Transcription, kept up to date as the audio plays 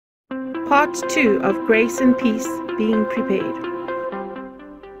Part 2 of Grace and Peace, Being Prepared.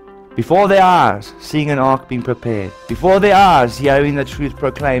 Before their eyes, seeing an ark being prepared. Before their eyes, hearing the truth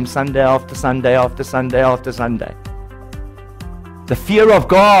proclaimed Sunday after Sunday after Sunday after Sunday. The fear of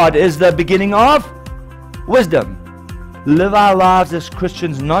God is the beginning of wisdom. Live our lives as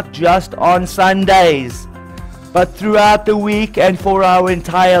Christians not just on Sundays, but throughout the week and for our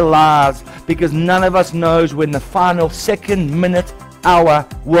entire lives, because none of us knows when the final second, minute, hour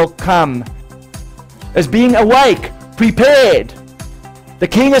will come. As being awake, prepared. The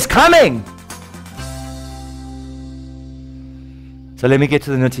King is coming. So let me get to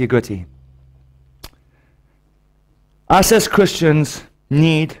the nitty-gritty. Us as Christians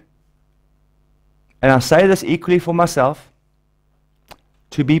need, and I say this equally for myself,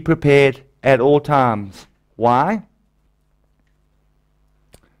 to be prepared at all times. Why?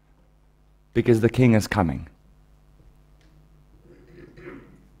 Because the King is coming.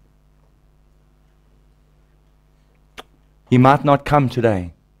 He might not come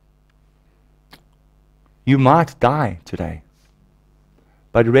today. You might die today.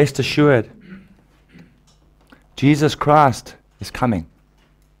 But rest assured, Jesus Christ is coming.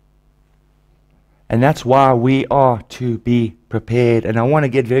 And that's why we are to be prepared. And I want to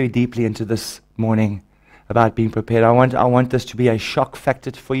get very deeply into this morning about being prepared. I want this to be a shock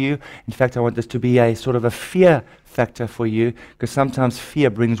factor for you. In fact, I want this to be a sort of a fear factor for you, because sometimes fear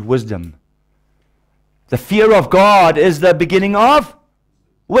brings wisdom. The fear of God is the beginning of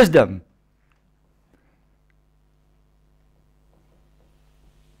wisdom.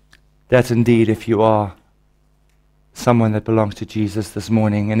 That's indeed if you are someone that belongs to Jesus this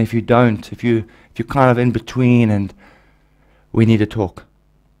morning. And if you don't, if you're kind of in between, and we need to talk.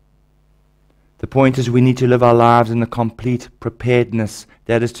 The point is, we need to live our lives in the complete preparedness.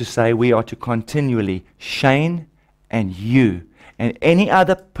 That is to say, we are to continually, Shane and you and any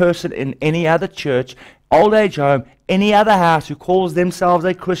other person in any other church, old age home, any other house who calls themselves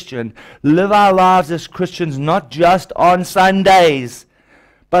a Christian, live our lives as Christians not just on Sundays,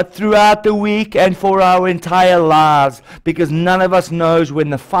 but throughout the week and for our entire lives, because none of us knows when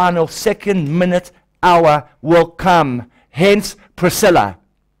the final second, minute, hour will come. Hence, Priscilla.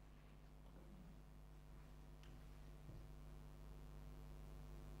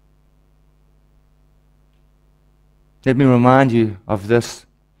 Let me remind you of this,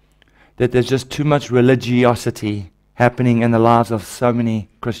 that there's just too much religiosity happening in the lives of so many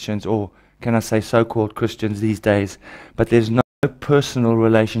Christians, or can I say so-called Christians these days, but there's no personal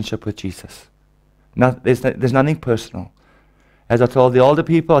relationship with Jesus. There's nothing personal. As I told the older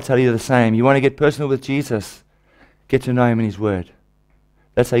people, I'll tell you the same. You want to get personal with Jesus, get to know Him in His Word.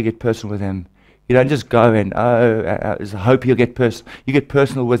 That's how you get personal with Him. You don't just go and, I hope you'll get personal. You get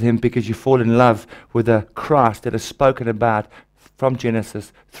personal with Him because you fall in love with the Christ that is spoken about from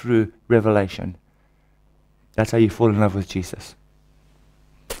Genesis through Revelation. That's how you fall in love with Jesus.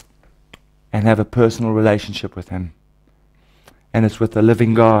 And have a personal relationship with Him. And it's with the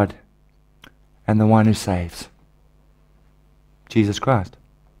living God and the one who saves. Jesus Christ.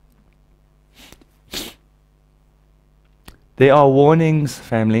 There are warnings,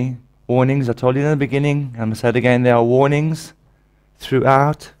 family. Warnings, I told you in the beginning, I'm going to say it again, there are warnings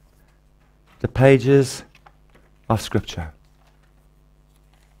throughout the pages of Scripture.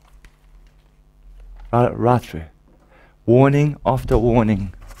 Right through. Warning after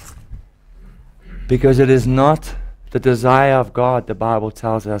warning. Because it is not the desire of God, the Bible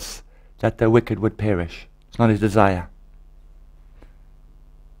tells us, that the wicked would perish. It's not His desire.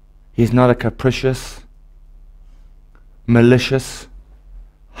 He's not a capricious, malicious,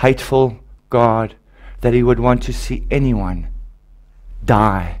 hateful God that He would want to see anyone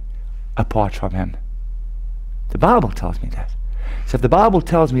die apart from Him. The Bible tells me that. So if the Bible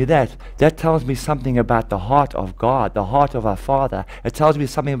tells me that, that tells me something about the heart of God, the heart of our Father. It tells me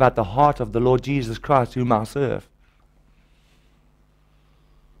something about the heart of the Lord Jesus Christ, whom I serve.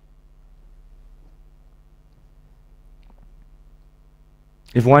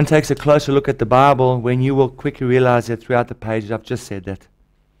 If one takes a closer look at the Bible, when you will quickly realize that throughout the pages, I've just said that,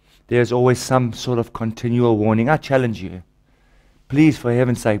 there's always some sort of continual warning. I challenge you. Please, for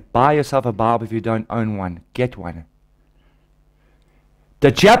heaven's sake, buy yourself a Bible if you don't own one. Get one.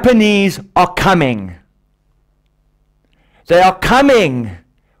 The Japanese are coming. They are coming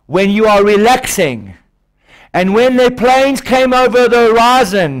when you are relaxing. And when their planes came over the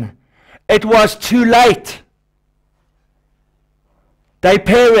horizon, it was too late. They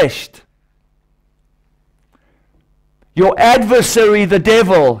perished. Your adversary, the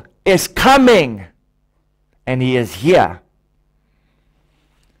devil, is coming, and he is here.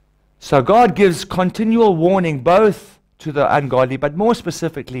 So God gives continual warning both to the ungodly, but more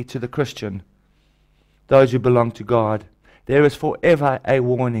specifically to the Christian, those who belong to God. There is forever a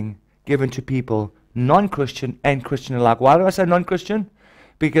warning given to people, non-Christian and Christian alike. Why do I say non-Christian?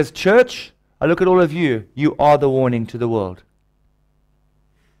 Because church, I look at all of you, you are the warning to the world.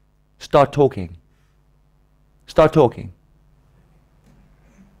 Start talking. Start talking.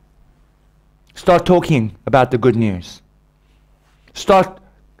 Start talking about the good news. Start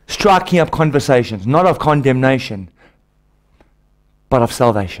striking up conversations, not of condemnation, but of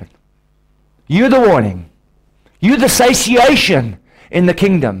salvation. You're the warning. You're the satiation in the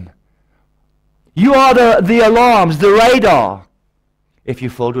kingdom. You are the alarms, the radar. If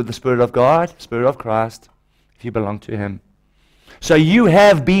you're filled with the Spirit of God, Spirit of Christ, if you belong to Him. So you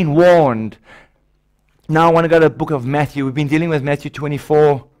have been warned. Now I want to go to the book of Matthew. We've been dealing with Matthew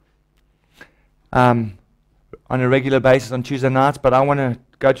 24 on a regular basis on Tuesday nights, but I want to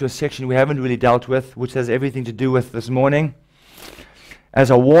go to a section we haven't really dealt with, which has everything to do with this morning, as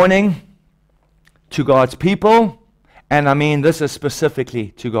a warning to God's people. And I mean, this is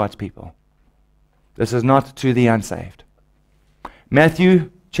specifically to God's people. This is not to the unsaved.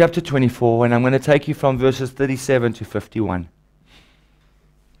 Matthew chapter 24, and I'm going to take you from verses 37 to 51.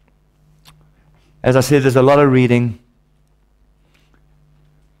 As I said, there's a lot of reading.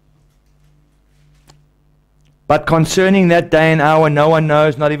 But concerning that day and hour, no one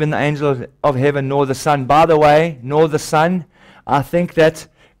knows, not even the angel of heaven, nor the Son. By the way, nor the Son, I think that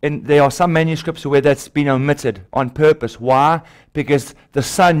there are some manuscripts where that's been omitted on purpose. Why? Because the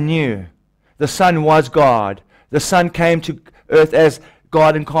Son knew. The Son was God. The Son came to earth as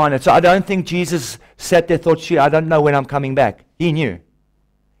God incarnate. So I don't think Jesus sat there, thought, I don't know when I'm coming back. He knew.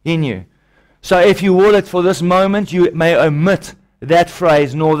 He knew. So if you will it for this moment, you may omit that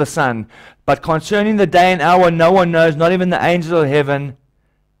phrase, nor the Son. But concerning the day and hour, no one knows, not even the angel of heaven,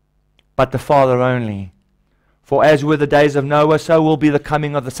 but the Father only. For as were the days of Noah, so will be the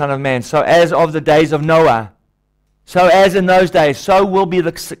coming of the Son of Man. So as of the days of Noah, so as in those days, so will be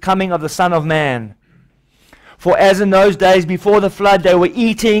the coming of the Son of Man. For as in those days before the flood, they were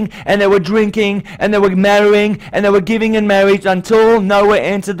eating and they were drinking and they were marrying and they were giving in marriage until Noah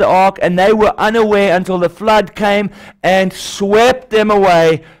entered the ark, and they were unaware until the flood came and swept them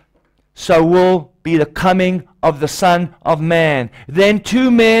away. So will be the coming of the Son of Man. Then two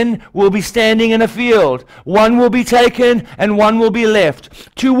men will be standing in a field. One will be taken and one will be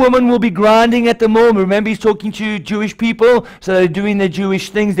left. Two women will be grinding at the mill. Remember, he's talking to Jewish people, so they're doing their Jewish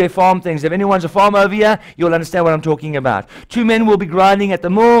things, their farm things. If anyone's a farmer over here, you'll understand what I'm talking about. Two men will be grinding at the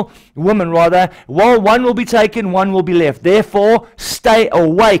mill, women rather. One will be taken, one will be left. Therefore, stay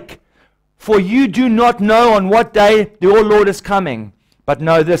awake, for you do not know on what day your Lord is coming. But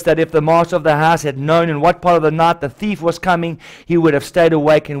know this, that if the master of the house had known in what part of the night the thief was coming, he would have stayed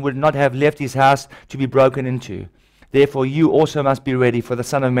awake and would not have left his house to be broken into. Therefore you also must be ready, for the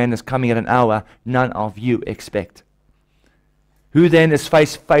Son of Man is coming at an hour none of you expect. Who then is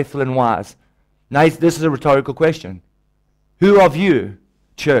faithful and wise? Now this is a rhetorical question. Who of you,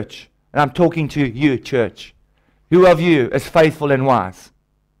 church, and I'm talking to you, church, who of you is faithful and wise?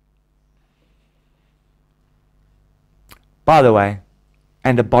 By the way,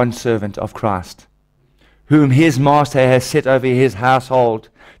 and a bondservant of Christ, whom his master has set over his household,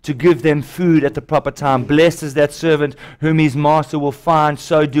 to give them food at the proper time. Blessed is that servant whom his master will find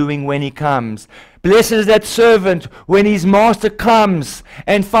so doing when he comes. Blessed is that servant when his master comes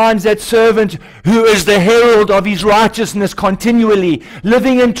and finds that servant who is the herald of his righteousness continually,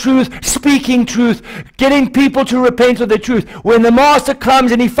 living in truth, speaking truth, getting people to repent of their truth. When the master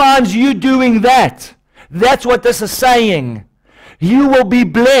comes and he finds you doing that, that's what this is saying. You will be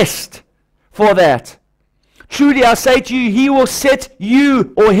blessed for that. Truly I say to you, he will set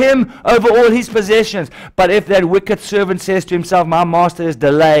you or him over all his possessions. But if that wicked servant says to himself, my master is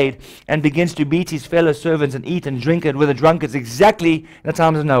delayed, and begins to beat his fellow servants and eat and drink it with the drunkards, exactly in the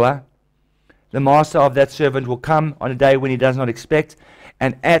times of Noah, the master of that servant will come on a day when he does not expect,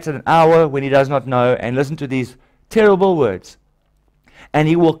 and at an hour when he does not know. And listen to these terrible words. And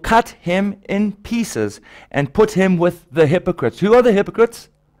he will cut him in pieces and put him with the hypocrites. Who are the hypocrites?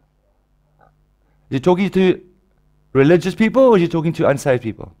 Is he talking to religious people, or is he talking to unsaved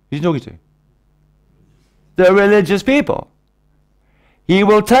people? Who's he talking to? The religious people. He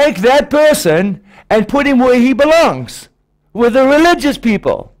will take that person and put him where he belongs, with the religious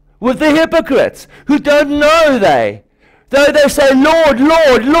people, with the hypocrites, who don't know Though they say, Lord,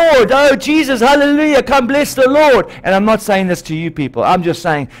 Lord, Lord, oh Jesus, hallelujah, come bless the Lord. And I'm not saying this to you people, I'm just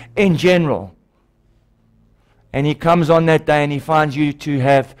saying in general. And he comes on that day and he finds you to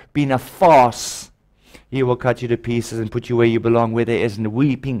have been a farce. He will cut you to pieces and put you where you belong, where there is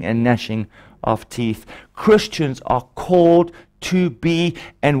weeping and gnashing of teeth. Christians are called to be,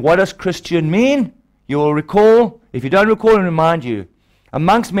 and what does Christian mean? You will recall, if you don't recall, I'll remind you,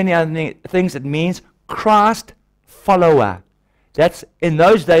 amongst many other things, it means Christ follower. That's, in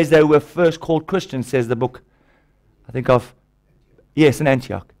those days, they were first called Christians, says the book, I think of, yes, in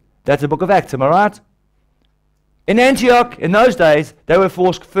Antioch. That's the book of Acts, am I right? In Antioch, in those days, they were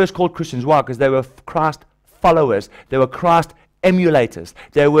first called Christians. Why? Because they were Christ followers. They were Christ emulators.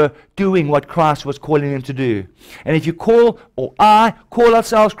 They were doing what Christ was calling them to do. And if you call, or I call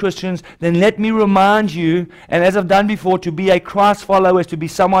ourselves Christians, then let me remind you, and as I've done before, to be a Christ follower is to be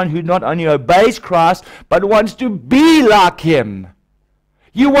someone who not only obeys Christ, but wants to be like Him.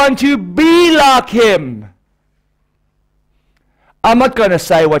 You want to be like Him. I'm not going to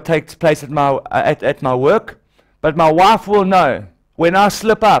say what takes place at my work, but my wife will know. When I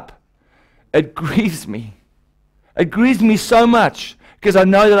slip up, it grieves me. It grieves me so much because I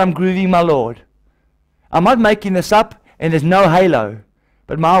know that I'm grieving my Lord. I'm not making this up, and there's no halo.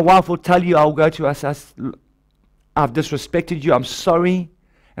 But my wife will tell you, I'll go to us, I've disrespected you, I'm sorry,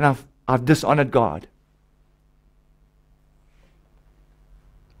 and I've dishonored God.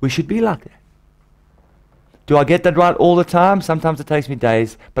 We should be like that. Do I get that right all the time? Sometimes it takes me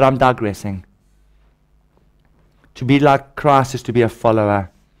days, but I'm digressing. To be like Christ is to be a follower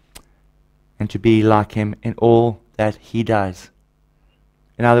and to be like Him in all that He does.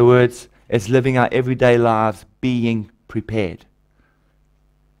 In other words, it's living our everyday lives being prepared.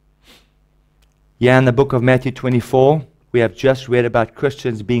 Yeah, in the book of Matthew 24, we have just read about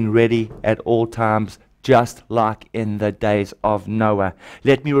Christians being ready at all times, just like in the days of Noah.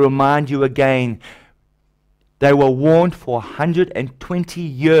 Let me remind you again, they were warned for 120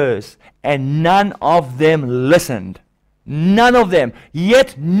 years, and none of them listened. None of them.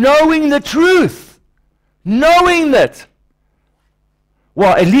 Yet knowing the truth, knowing that,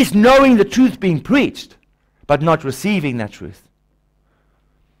 well, at least knowing the truth being preached, but not receiving that truth.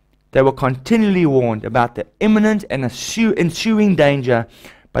 They were continually warned about the imminent and ensuing danger,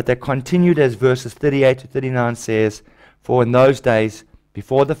 but they continued, as verses 38 to 39 says, for in those days,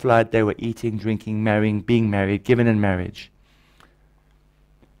 before the flood, they were eating, drinking, marrying, being married, given in marriage.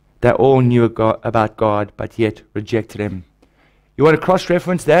 They all knew about God, but yet rejected Him. You want to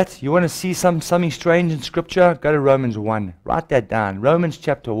cross-reference that? You want to see something strange in Scripture? Go to Romans 1. Write that down. Romans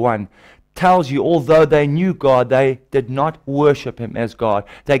chapter 1 tells you, although they knew God, they did not worship Him as God.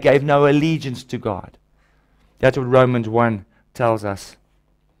 They gave no allegiance to God. That's what Romans 1 tells us.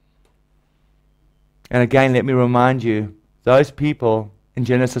 And again, let me remind you, those people in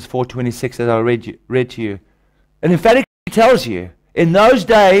Genesis 4:26 that I read to you, and emphatically tells you, in those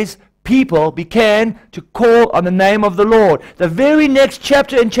days, people began to call on the name of the Lord. The very next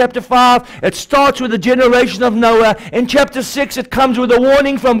chapter, in chapter 5, it starts with the generation of Noah. In chapter 6, it comes with a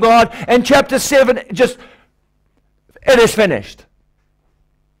warning from God. And chapter 7, it is finished.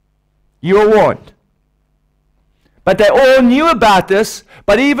 You are warned. But they all knew about this.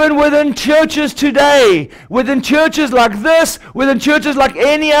 But even within churches today, within churches like this, within churches like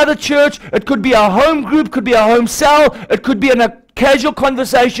any other church, it could be a home group, could be a home cell, it could be in a casual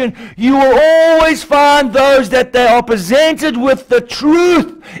conversation, you will always find those that they are presented with the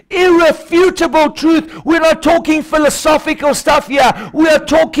truth, irrefutable truth. We're not talking philosophical stuff here. We are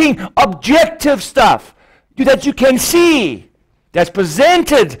talking objective stuff that you can see, that's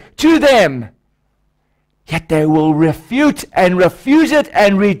presented to them. Yet they will refute and refuse it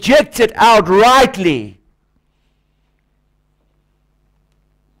and reject it outrightly.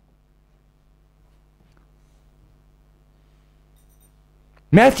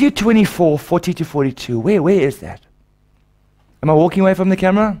 Matthew 24, 40 to 42. Where is that? Am I walking away from the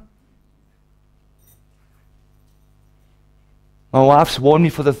camera? My wife's warned me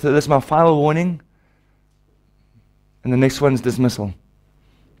for this is my final warning. And the next one's dismissal.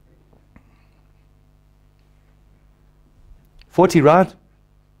 40, right?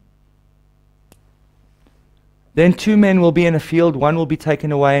 Then 2 men will be in a field, one will be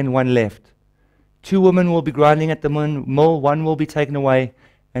taken away and one left. 2 women will be grinding at the mill, one will be taken away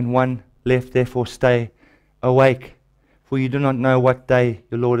and one left. Therefore stay awake, for you do not know what day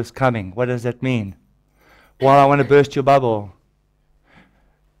your Lord is coming. What does that mean? Well, I want to burst your bubble.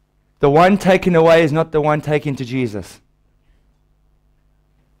 The one taken away is not the one taken to Jesus.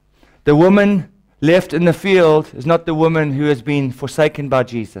 The woman left in the field is not the woman who has been forsaken by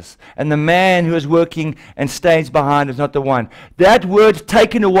Jesus. And the man who is working and stays behind is not the one. That word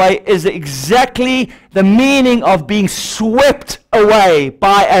taken away is exactly the meaning of being swept away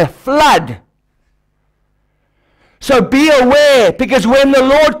by a flood. So be aware, because when the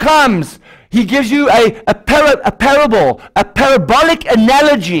Lord comes, He gives you a parable, a parabolic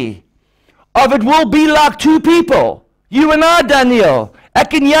analogy of it will be like two people. You and I, Daniel,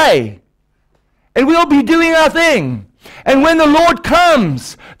 Ek en jy. And we'll be doing our thing. And when the Lord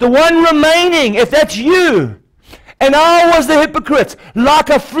comes, the one remaining, if that's you, and I was the hypocrite, like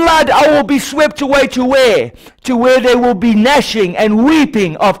a flood I will be swept away to where? To where there will be gnashing and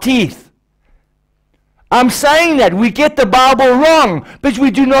weeping of teeth. I'm saying that we get the Bible wrong, but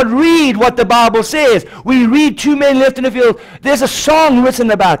we do not read what the Bible says. We read two men left in the field. There's a song written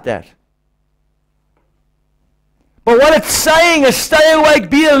about that. But what it's saying is stay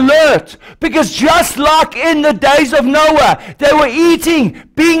awake, be alert. Because just like in the days of Noah, they were eating,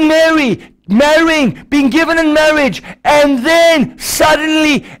 being merry, marrying, being given in marriage, and then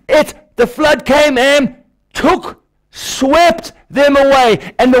suddenly the flood came and swept them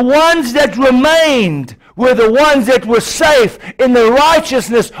away. And the ones that remained were the ones that were safe in the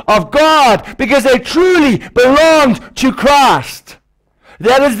righteousness of God, because they truly belonged to Christ.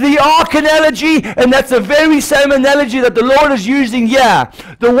 That is the ark analogy, and that's the very same analogy that the Lord is using here.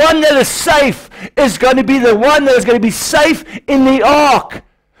 The one that is safe is going to be the one that is going to be safe in the ark.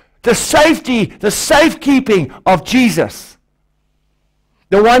 The safety, the safekeeping of Jesus.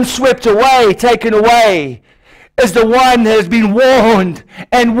 The one swept away, taken away, is the one that has been warned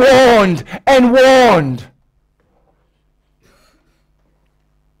and warned and warned.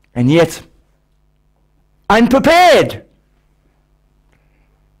 And yet, unprepared.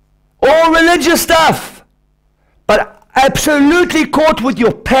 All religious stuff, but absolutely caught with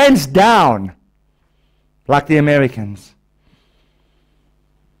your pants down, like the Americans.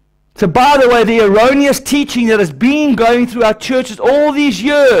 So by the way, the erroneous teaching that has been going through our churches all these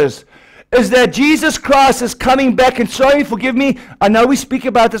years is that Jesus Christ is coming back, and sorry, forgive me, I know we speak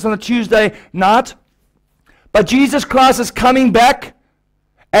about this on a Tuesday night, but Jesus Christ is coming back,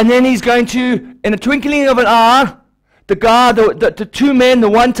 and then he's going to, in a twinkling of an eye, the two men, the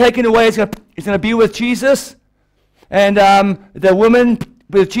one taken away is going to be with Jesus, and the woman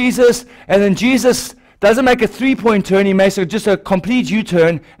with Jesus, and then Jesus doesn't make a three-point turn, he makes just a complete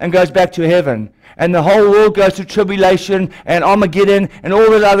U-turn and goes back to heaven. And the whole world goes through tribulation and Armageddon, and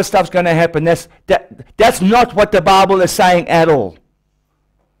all that other stuff's going to happen. That's not what the Bible is saying at all.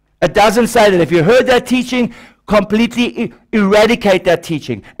 It doesn't say that. If you heard that teaching, completely eradicate that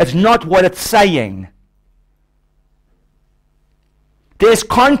teaching. It's not what it's saying. There's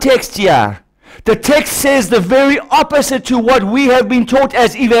context here. The text says the very opposite to what we have been taught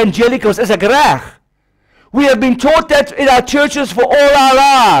as evangelicals, as a grach. We have been taught that in our churches for all our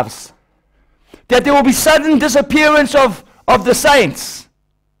lives, that there will be sudden disappearance of the saints.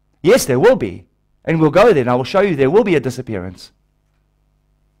 Yes, there will be. And we'll go there, and I will show you there will be a disappearance.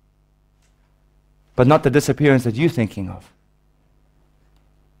 But not the disappearance that you're thinking of.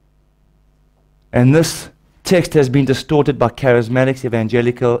 And this text has been distorted by charismatics,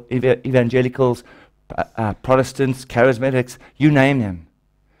 evangelicals, Protestants, charismatics, you name them.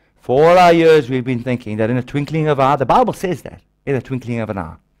 For all our years we've been thinking that in a twinkling of an eye, the Bible says that, in a twinkling of an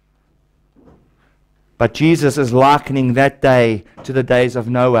eye. But Jesus is likening that day to the days of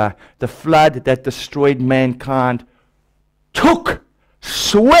Noah, the flood that destroyed mankind,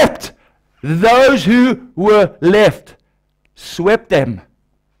 swept those who were left, swept them.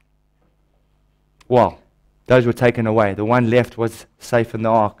 Well, those were taken away. The one left was safe in the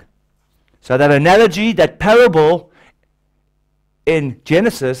ark. So that analogy, that parable in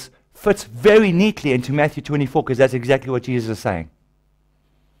Genesis fits very neatly into Matthew 24, because that's exactly what Jesus is saying.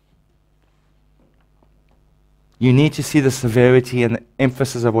 You need to see the severity and the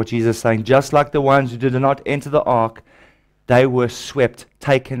emphasis of what Jesus is saying. Just like the ones who did not enter the ark, they were swept,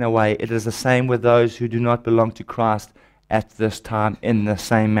 taken away. It is the same with those who do not belong to Christ at this time in the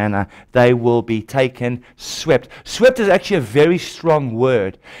same manner. They will be taken, swept. Swept is actually a very strong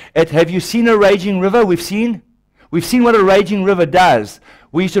word. Have you seen a raging river? We've seen what a raging river does.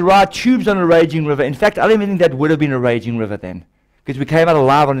 We used to ride tubes on a raging river. In fact, I don't even think that would have been a raging river then, because we came out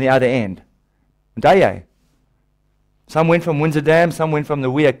alive on the other end. Some went from Windsor Dam, some went from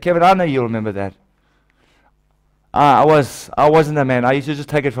the weir. Kevin, I know you'll remember that. I wasn't a man. I used to just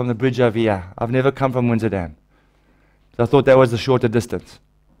take it from the bridge over here. I've never come from Windsor Dam. So I thought that was the shorter distance.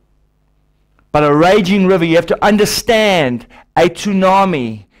 But a raging river, you have to understand a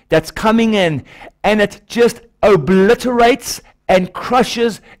tsunami that's coming in, and it just obliterates and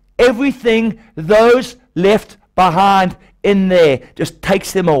crushes everything those left behind in there, just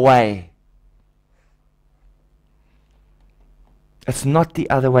takes them away. It's not the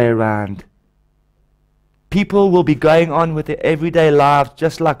other way around. People will be going on with their everyday lives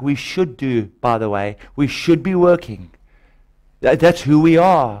just like we should do, by the way. We should be working. That's who we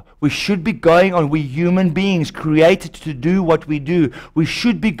are. We should be going on. We're human beings created to do what we do. We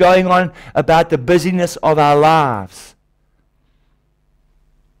should be going on about the busyness of our lives.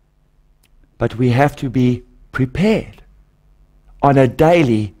 But we have to be prepared on a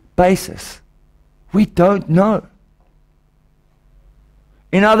daily basis. We don't know.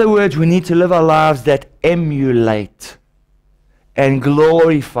 In other words, we need to live our lives that emulate and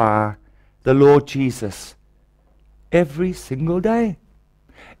glorify the Lord Jesus every single day.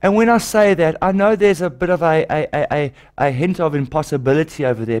 And when I say that, I know there's a bit of a hint of impossibility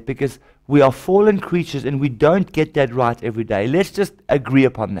over there, because we are fallen creatures and we don't get that right every day. Let's just agree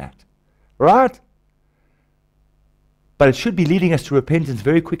upon that. Right? But it should be leading us to repentance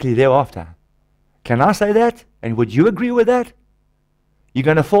very quickly thereafter. Can I say that? And would you agree with that? You're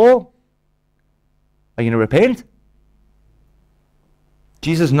going to fall? Are you going to repent?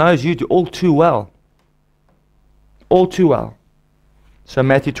 Jesus knows you all too well. All too well. So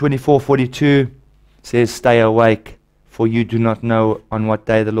Matthew 24:42 says, stay awake, for you do not know on what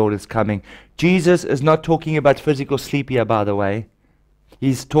day the Lord is coming. Jesus is not talking about physical sleep here, by the way.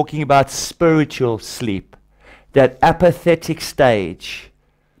 He's talking about spiritual sleep. That apathetic stage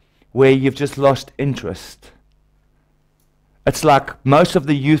where you've just lost interest. It's like most of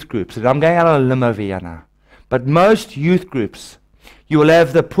the youth groups, and I'm going out on a limb over here now, but most youth groups, you will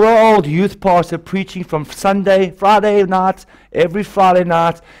have the poor old youth pastor preaching from Friday night, every Friday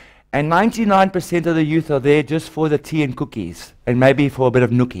night, and 99% of the youth are there just for the tea and cookies, and maybe for a bit of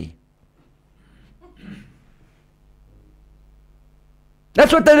nookie.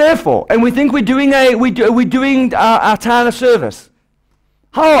 That's what they're there for. And we think we're doing our time of service.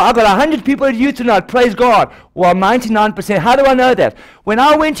 Oh, I've got 100 people at youth tonight, praise God. Well, 99%. How do I know that? When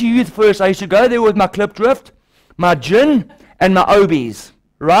I went to youth first, I used to go there with my clip drift, my gin, and my Obies.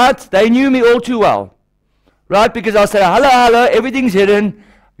 Right? They knew me all too well. Right? Because I'll say, hello, everything's hidden.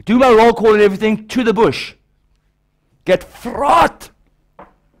 Do my roll call and everything to the bush. Get fraught.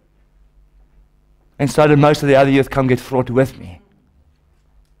 And so did most of the other youth come get fraught with me.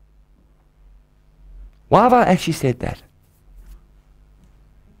 Why have I actually said that?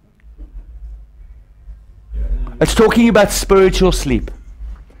 It's talking about spiritual sleep.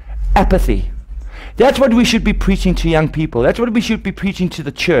 Apathy. That's what we should be preaching to young people. That's what we should be preaching to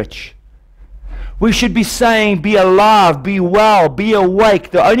the church. We should be saying, be alive, be well, be awake.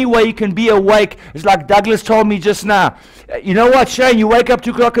 The only way you can be awake is like Douglas told me just now. You know what, Shane, you wake up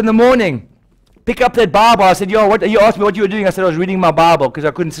 2 o'clock in the morning. Pick up that Bible. I said, you asked me what you were doing. I said, I was reading my Bible because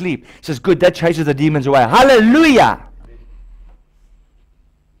I couldn't sleep. He says, good, that chases the demons away. Hallelujah!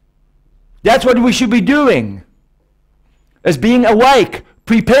 That's what we should be doing. Is being awake,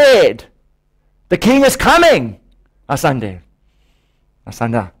 prepared. The King is coming. Asande.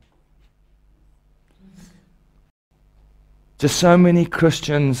 Asanda. Just so many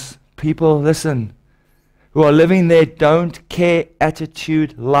Christians, people, listen, who are living their don't care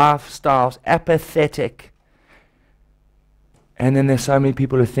attitude, lifestyles, apathetic. And then there's so many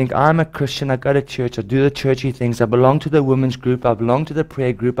people who think, I'm a Christian, I go to church, I do the churchy things, I belong to the women's group, I belong to the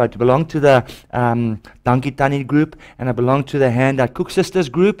prayer group, I belong to the Dankie Tannie group, and I belong to the Hand Out Cook Sisters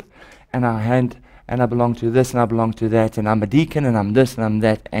group, and I belong to this and I belong to that, and I'm a deacon and I'm this and I'm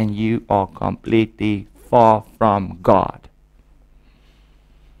that, and you are completely far from God.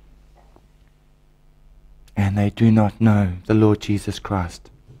 And they do not know the Lord Jesus Christ.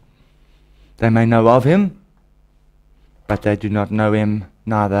 They may know of Him, but they do not know Him,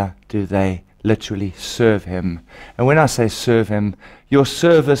 neither do they literally serve Him. And when I say serve Him, your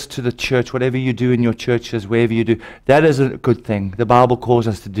service to the church, whatever you do in your churches, wherever you do, that is a good thing. The Bible calls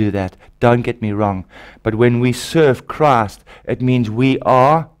us to do that. Don't get me wrong. But when we serve Christ, it means we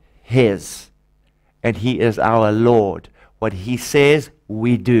are His, and He is our Lord. What He says,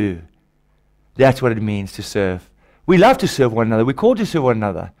 we do. That's what it means to serve. We love to serve one another. We're called to serve one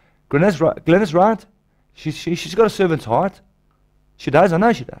another. Glenna's right. She's got a servant's heart. She does. I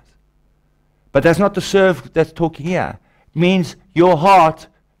know she does. But that's not the serve that's talking here. It means your heart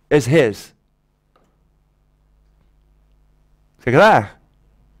is His. Look at that.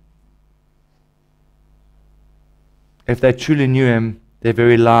 If they truly knew Him, their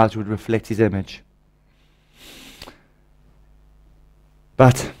very lives would reflect His image.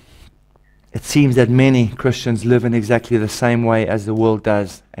 But it seems that many Christians live in exactly the same way as the world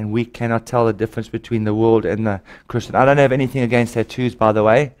does, and we cannot tell the difference between the world and the Christian. I don't have anything against tattoos, by the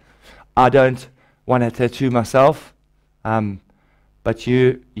way. I don't want a tattoo myself, but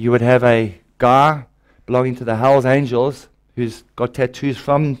you would have a guy belonging to the Hells Angels who's got tattoos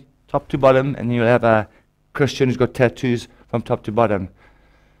from top to bottom, and you'll have a Christian who's got tattoos from top to bottom.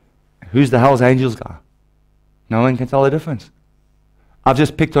 Who's the Hells Angels guy? No one can tell the difference. I've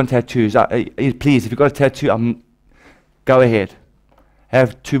just picked on tattoos. Please, if you've got a tattoo, go ahead.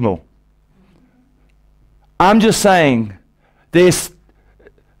 Have 2 more. I'm just saying,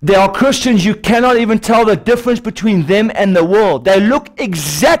 there are Christians, you cannot even tell the difference between them and the world. They look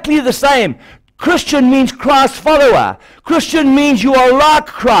exactly the same. Christian means Christ follower. Christian means you are like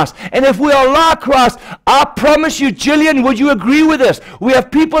Christ. And if we are like Christ, I promise you, Gillian, would you agree with this? We have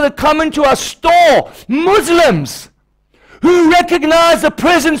people that come into our store, Muslims, who recognize the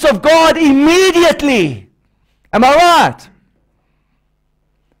presence of God immediately. Am I right?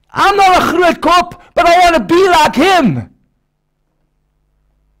 I'm not a groot kop, but I want to be like him.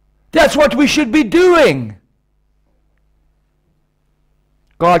 That's what we should be doing.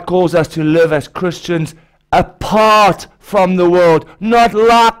 God calls us to live as Christians apart from the world, not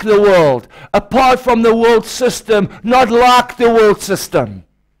like the world. Apart from the world system, not like the world system.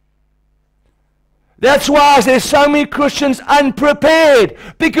 That's why there's so many Christians unprepared,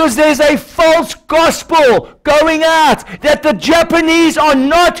 because there's a false gospel going out that the Japanese are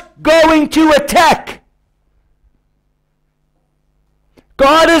not going to attack.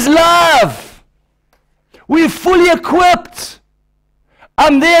 God is love. We're fully equipped.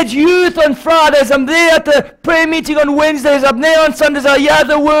 I'm there at youth on Fridays. I'm there at the prayer meeting on Wednesdays. I'm there on Sundays. I hear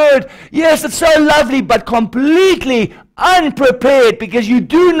the word. Yes, it's so lovely, but completely unprepared, because you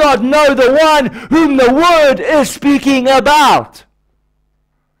do not know the one whom the word is speaking about.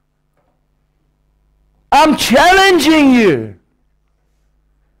 I'm challenging you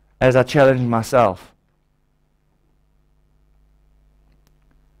as I challenge myself.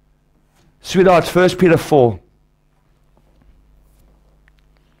 Sweethearts, 1 Peter 4.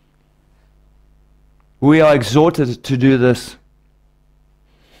 We are exhorted to do this,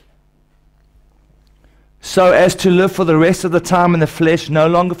 so as to live for the rest of the time in the flesh, no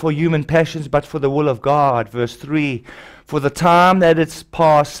longer for human passions, but for the will of God. Verse 3, for the time that it's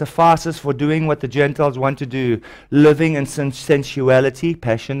past suffices for doing what the Gentiles want to do, living in sensuality,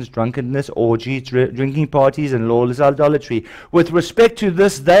 passions, drunkenness, orgies, drinking parties, and lawless idolatry. With respect to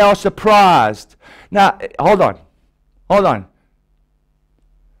this, they are surprised. Now, hold on.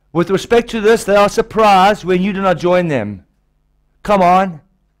 With respect to this, they are surprised when you do not join them. Come on.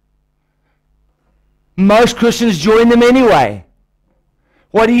 Most Christians join them anyway.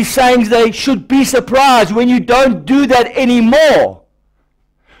 What he's saying is they should be surprised when you don't do that anymore.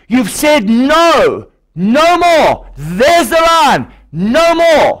 You've said no, no more. There's the line, no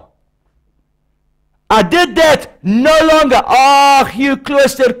more. I did that, no longer. Oh, you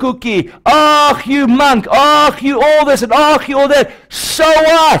cloister cookie. Oh, you monk. Oh, you all this and oh, you all that. So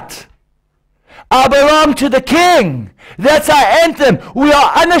what? I belong to the King. That's our anthem. We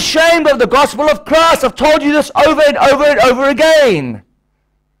are unashamed of the gospel of Christ. I've told you this over and over and over again.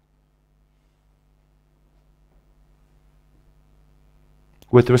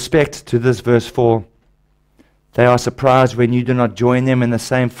 With respect to this verse 4, they are surprised when you do not join them in the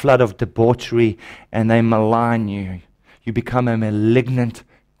same flood of debauchery, and they malign you. You become a malignant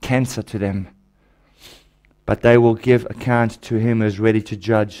cancer to them. But they will give account to him who is ready to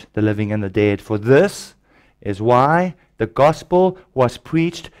judge the living and the dead. For this is why the gospel was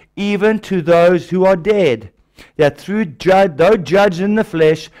preached even to those who are dead, that though judged in the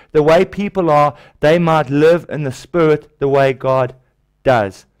flesh the way people are, they might live in the spirit the way God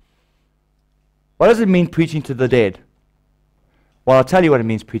does. What does it mean preaching to the dead? Well, I'll tell you what it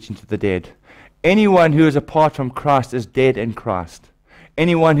means preaching to the dead. Anyone who is apart from Christ is dead in Christ.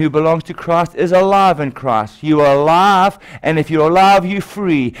 Anyone who belongs to Christ is alive in Christ. You are alive, and if you're alive, you're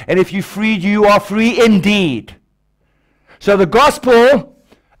free. And if you're free, you are free indeed. So the gospel,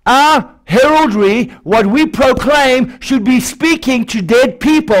 our heraldry, what we proclaim, should be speaking to dead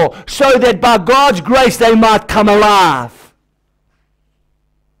people so that by God's grace they might come alive.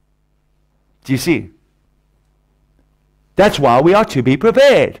 Do you see? That's why we are to be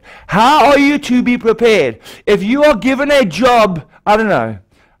prepared. How are you to be prepared? If you are given a job, I don't know,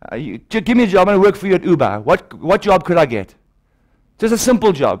 give me a job, I'm going to work for you at Uber. What job could I get? Just a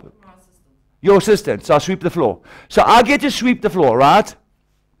simple job. Your assistant. So I sweep the floor. So I get to sweep the floor, right?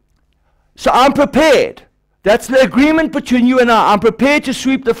 So I'm prepared. That's the agreement between you and I. I'm prepared to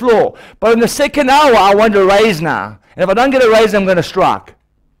sweep the floor. But in the second hour, I want a raise now. And if I don't get a raise, I'm going to strike.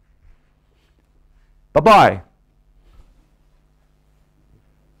 Bye-bye.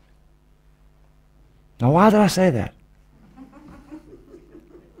 Now, why did I say that?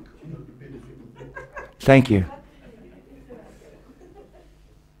 Thank you.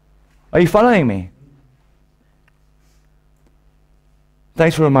 Are you following me?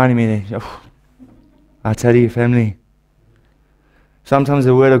 Thanks for reminding me that. I tell you, family, sometimes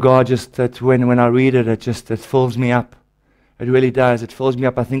the Word of God just, that when I read it, it fills me up. It really does. It fills me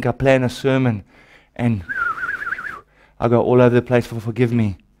up. I think I plan a sermon and I go all over the place for forgive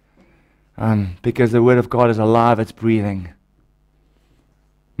me. Because the Word of God is alive, it's breathing.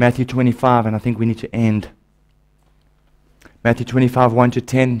 Matthew 25, and I think we need to end. Matthew 25, 1 to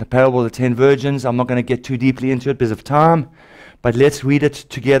 10, the parable of the 10 virgins. I'm not going to get too deeply into it because of time, but let's read it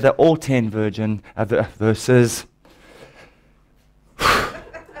together, all 10 verses.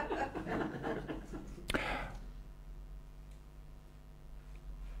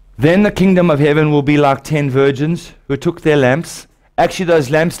 Then the kingdom of heaven will be like 10 virgins who took their lamps. Actually, those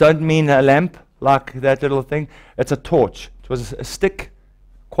lamps don't mean a lamp like that little thing. It's a torch. It was a stick,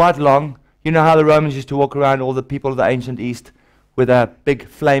 quite long. You know how the Romans used to walk around, all the people of the ancient East, with a big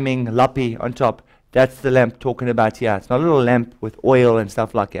flaming lappy on top. That's the lamp talking about here. It's not a little lamp with oil and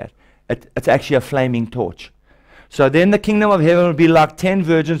stuff like that. It's actually a flaming torch. So then the kingdom of heaven will be like 10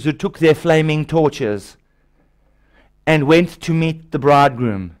 virgins who took their flaming torches and went to meet the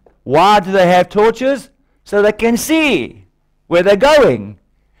bridegroom. Why do they have torches? So they can see where they're going,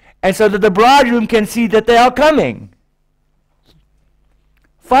 and so that the bridegroom can see that they are coming.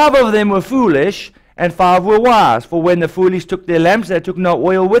 5 of them were foolish, and 5 were wise. For when the foolish took their lamps, they took no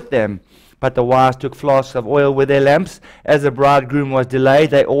oil with them. But the wise took flasks of oil with their lamps. As the bridegroom was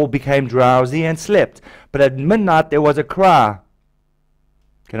delayed, they all became drowsy and slept. But at midnight there was a cry.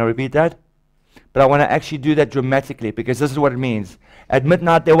 Can I repeat that? But I want to actually do that dramatically, because this is what it means. At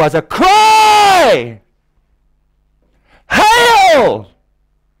midnight there was a cry! Hail!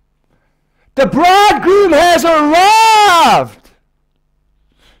 The bridegroom has arrived!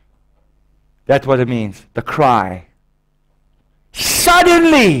 That's what it means, the cry.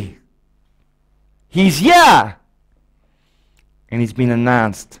 Suddenly, he's here! And he's been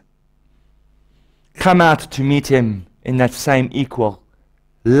announced. Come out to meet him in that same equal,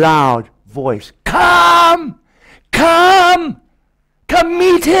 loud voice. Come! Come! Come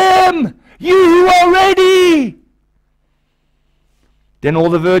meet him! You who are ready! Then all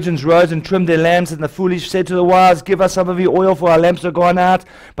the virgins rose and trimmed their lamps, and the foolish said to the wise, Give us some of your oil, for our lamps are gone out.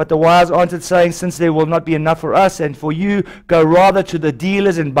 But the wise answered, saying, Since there will not be enough for us and for you, go rather to the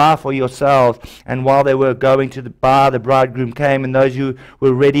dealers and buy for yourselves. And while they were going to buy, the bridegroom came, and those who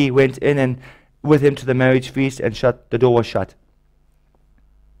were ready went in and with him to the marriage feast, and the door was shut.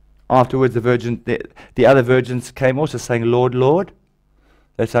 Afterwards the other virgins came also, saying, Lord, Lord.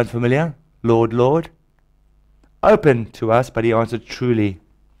 That sound familiar? Lord, Lord. Open to us. But he answered, Truly,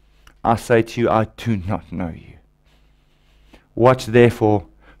 I say to you, I do not know you. Watch therefore,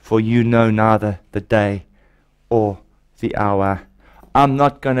 for you know neither the day or the hour. I'm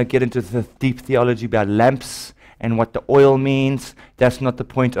not going to get into the deep theology about lamps and what the oil means. That's not the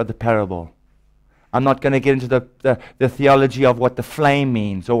point of the parable. I'm not going to get into the theology of what the flame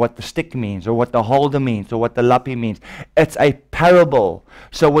means, or what the stick means, or what the holder means, or what the lappy means. It's a parable.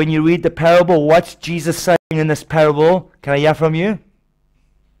 So when you read the parable, what's Jesus saying in this parable? Can I hear from you?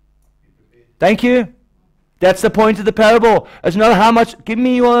 Thank you. That's the point of the parable. It's not how much, give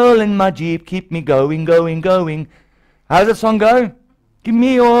me oil in my Jeep, keep me going, going, going. How does that song go? Give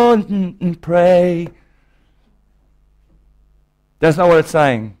me oil and pray. That's not what it's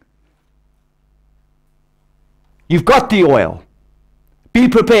saying. You've got the oil. Be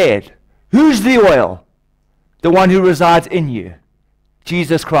prepared. Who's the oil? The one who resides in you.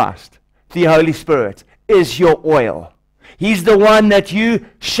 Jesus Christ, the Holy Spirit, is your oil. He's the one that you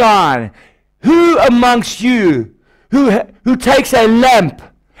shine. Who amongst you who takes a lamp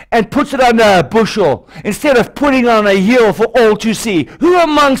and puts it under a bushel instead of putting it on a hill for all to see? Who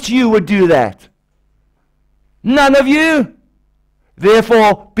amongst you would do that? None of you?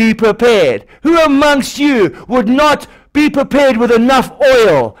 Therefore, be prepared. Who amongst you would not be prepared with enough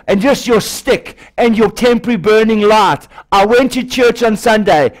oil and just your stick and your temporary burning light? I went to church on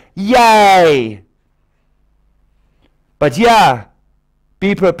Sunday. Yay! But yeah,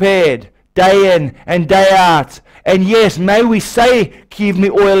 be prepared day in and day out. And yes, may we say, give me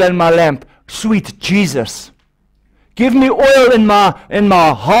oil in my lamp, sweet Jesus. Give me oil in my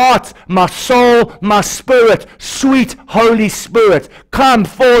heart, my soul, my spirit, sweet Holy Spirit. Come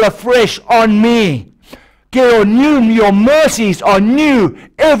fall afresh on me. Your mercies are new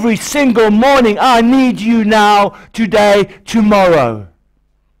every single morning. I need you now, today, tomorrow.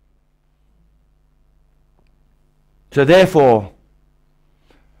 So therefore,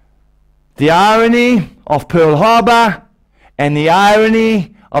 the irony of Pearl Harbor and the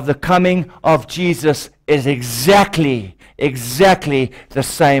irony of the coming of Jesus is exactly the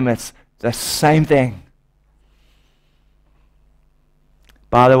same. It's the same thing.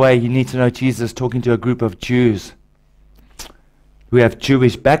 By the way, you need to know Jesus talking to a group of Jews. who have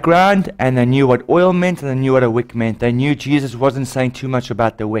Jewish background, and they knew what oil meant and they knew what a wick meant. They knew Jesus wasn't saying too much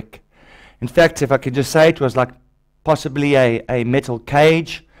about the wick. In fact, if I could just say, it was like possibly a metal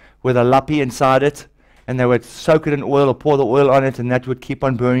cage with a lappy inside it, and they would soak it in oil or pour the oil on it, and that would keep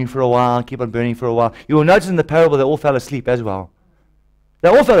on burning for a while, keep on burning for a while. You will notice in the parable they all fell asleep as well. They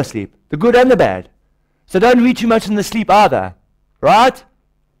all fell asleep, the good and the bad. So don't read too much in the sleep either, right?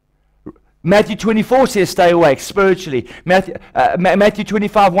 Matthew 24 says stay awake spiritually. Matthew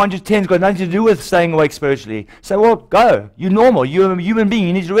 25, 1 to 10 has got nothing to do with staying awake spiritually. So, well, go. You're normal. You're a human being.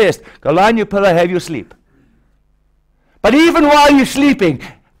 You need to rest. Go lie on your pillow, have your sleep. But even while you're sleeping,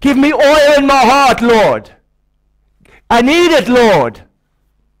 give me oil in my heart, Lord. I need it, Lord.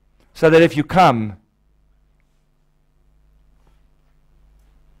 So that if you come,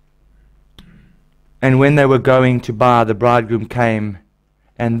 and when they were going to buy, the bridegroom came,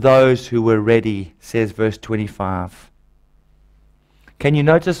 and those who were ready, says verse 25. Can you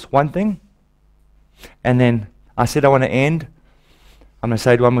notice one thing? And then I said I want to end. I'm going to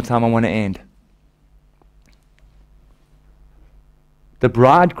say it one more time. I want to end. The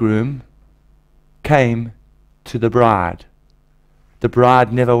bridegroom came to the bride. The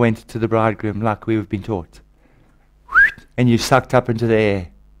bride never went to the bridegroom like we've been taught. And you sucked up into the air.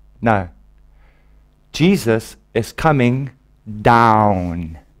 No. Jesus is coming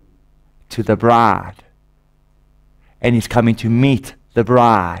down to the bride. And he's coming to meet the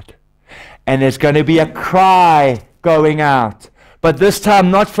bride. And there's going to be a cry going out. But this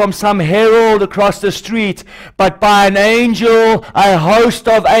time not from some herald across the street, but by an angel, a host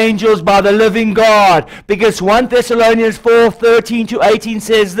of angels, by the living God. Because 1 Thessalonians 4:13 to 18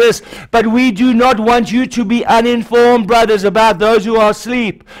 says this, but we do not want you to be uninformed, brothers, about those who are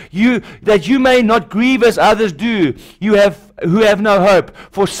asleep, that you may not grieve as others do, who have no hope.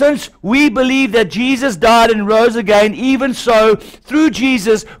 For since we believe that Jesus died and rose again, even so, through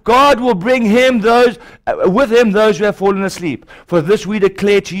Jesus, God will bring with him those who have fallen asleep. For this we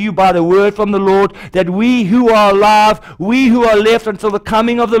declare to you by the word from the Lord, that we who are alive, we who are left until the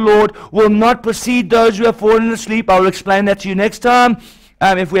coming of the Lord, will not precede those who have fallen asleep. I will explain that to you next time,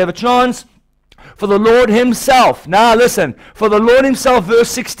 if we have a chance. For the Lord himself, now listen, for the Lord himself, verse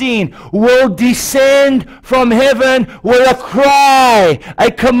 16, will descend from heaven with a cry,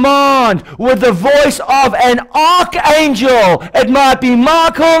 a command, with the voice of an archangel. It might be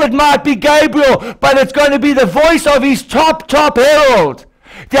Michael, it might be Gabriel, but it's going to be the voice of his top herald,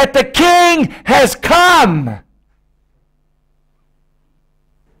 that the King has come.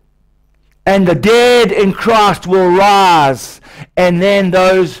 And the dead in Christ will rise, and then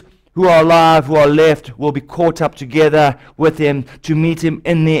those who are alive, who are left, will be caught up together with him to meet him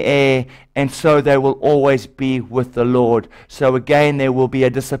in the air, and so they will always be with the Lord. So again, there will be a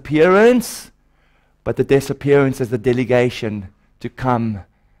disappearance, but the disappearance is the delegation to come.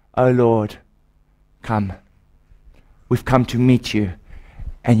 Oh Lord, come. We've come to meet you,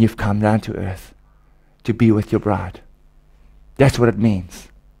 and you've come down to earth to be with your bride. That's what it means.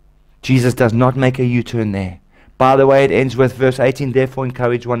 Jesus does not make a U-turn there. By the way, it ends with verse 18, therefore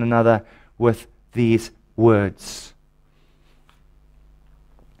encourage one another with these words.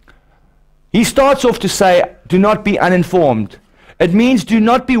 He starts off to say, do not be uninformed. It means do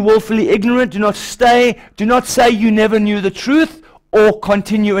not be willfully ignorant, do not say you never knew the truth, or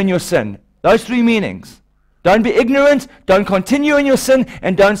continue in your sin. Those three meanings. Don't be ignorant, don't continue in your sin,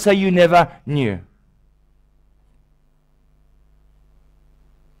 and don't say you never knew.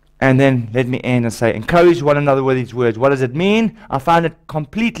 And then let me end and say, encourage one another with these words. What does it mean? I found it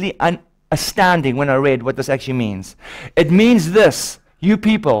completely astounding when I read what this actually means. It means this, you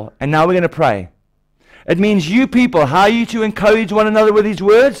people, and now we're going to pray. It means you people, how are you to encourage one another with these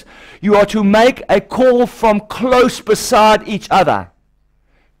words? You are to make a call from close beside each other.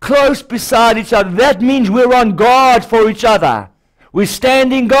 Close beside each other. That means we're on guard for each other. We're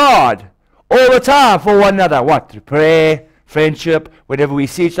standing guard all the time for one another. What? Through prayer, friendship, whenever we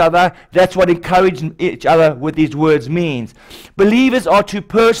see each other. That's what encouraging each other with these words means. Believers are to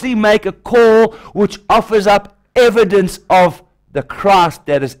personally make a call which offers up evidence of the Christ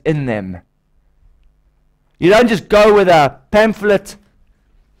that is in them. You don't just go with a pamphlet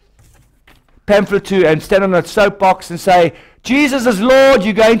too and stand on a soapbox and say, Jesus is Lord,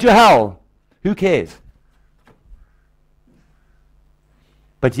 you're going to hell. Who cares?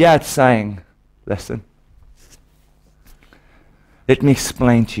 But yeah, it's saying, listen, let me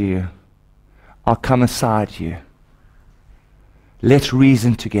explain to you. I'll come aside you. Let's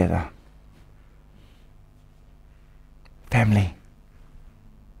reason together. Family.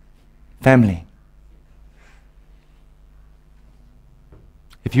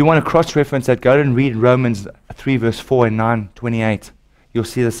 If you want to cross-reference that, go and read Romans 3 verse 4 and 9:28. You'll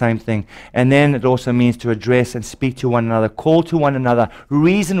see the same thing. And then it also means to address and speak to one another, call to one another,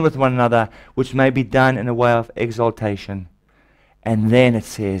 reason with one another, which may be done in a way of exaltation. And then it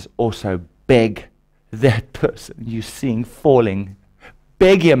says also beg that person you're seeing falling.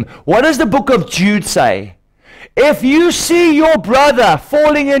 Beg him. What does the book of Jude say? If you see your brother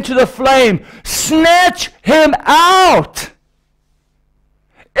falling into the flame, snatch him out.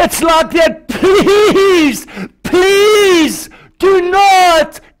 It's like that. Please, please do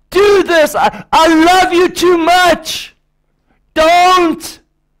not do this. I love you too much. Don't.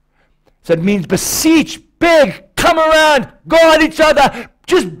 So it means beseech, beg, come around, go at each other.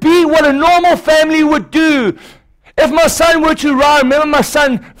 Just be what a normal family would do. If my son were to ride, remember my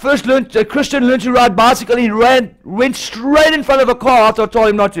son first Christian learned to ride bicycle, he went straight in front of a car after I told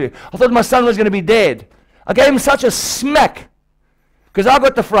him not to. I thought my son was going to be dead. I gave him such a smack because I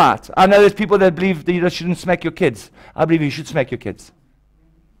got the fright. I know there's people that believe that you shouldn't smack your kids. I believe you should smack your kids.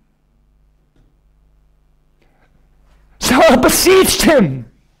 So I beseeched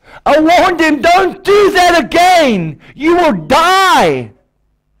him. I warned him, don't do that again. You will die.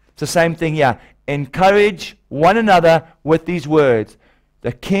 It's the same thing here. Encourage one another with these words.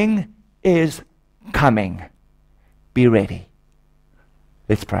 The King is coming. Be ready.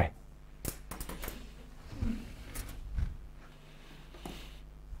 Let's pray.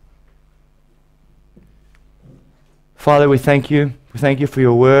 Father, we thank you. We thank you for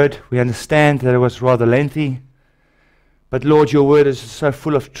your word. We understand that it was rather lengthy. But Lord, your word is so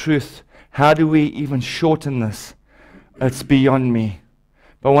full of truth. How do we even shorten this? It's beyond me.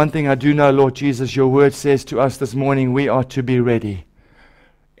 But one thing I do know, Lord Jesus, your word says to us this morning, we are to be ready.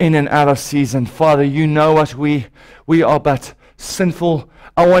 In and out of season. Father, you know us. We are but sinful.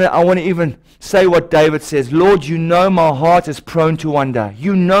 I want to even say what David says. Lord, you know my heart is prone to wander.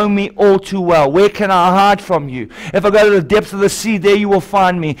 You know me all too well. Where can I hide from you? If I go to the depths of the sea, there you will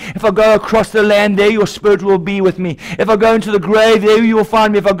find me. If I go across the land, there your spirit will be with me. If I go into the grave, there you will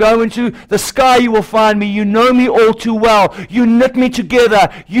find me. If I go into the sky, you will find me. You know me all too well. You knit me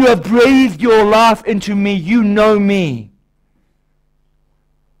together. You have breathed your life into me. You know me.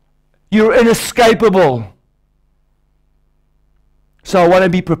 You're inescapable. So I want to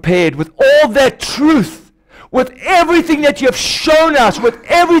be prepared with all that truth, with everything that you have shown us, with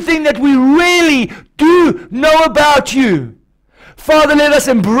everything that we really do know about you. Father, let us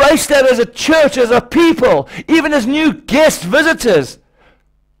embrace that as a church, as a people, even as new guest visitors.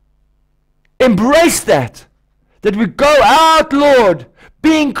 Embrace that we go out, Lord,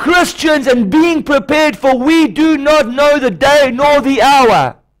 being Christians and being prepared, for we do not know the day nor the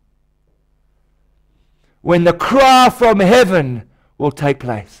hour when the cry from heaven will take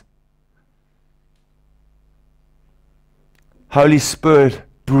place. Holy Spirit,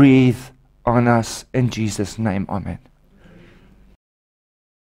 breathe on us in Jesus' name. Amen.